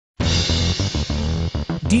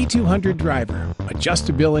D200 driver,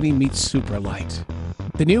 adjustability meets superlight.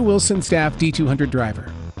 The new Wilson Staff D200 driver,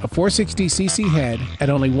 a 460cc head at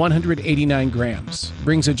only 189 grams,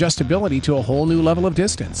 brings adjustability to a whole new level of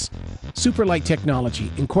distance. Superlight technology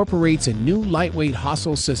incorporates a new lightweight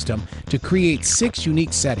hostel system to create 6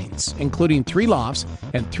 unique settings, including 3 lofts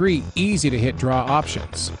and 3 easy-to-hit draw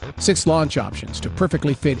options. 6 launch options to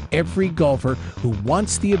perfectly fit every golfer who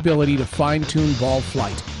wants the ability to fine-tune ball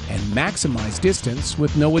flight and maximize distance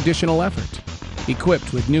with no additional effort.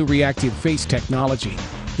 Equipped with new reactive face technology,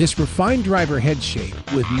 this refined driver head shape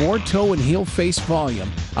with more toe and heel face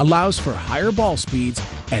volume allows for higher ball speeds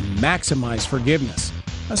and maximized forgiveness,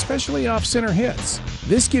 especially off-center hits.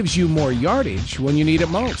 This gives you more yardage when you need it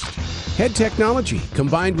most. Head technology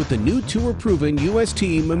combined with the new tour-proven UST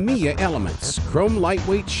Mamiya elements, chrome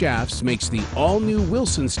lightweight shafts makes the all-new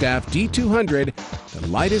Wilson Staff D200 the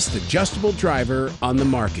lightest adjustable driver on the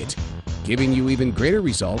market, giving you even greater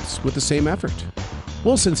results with the same effort.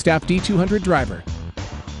 Wilson Staff D200 driver.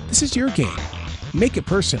 This is your game. Make it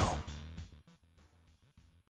personal.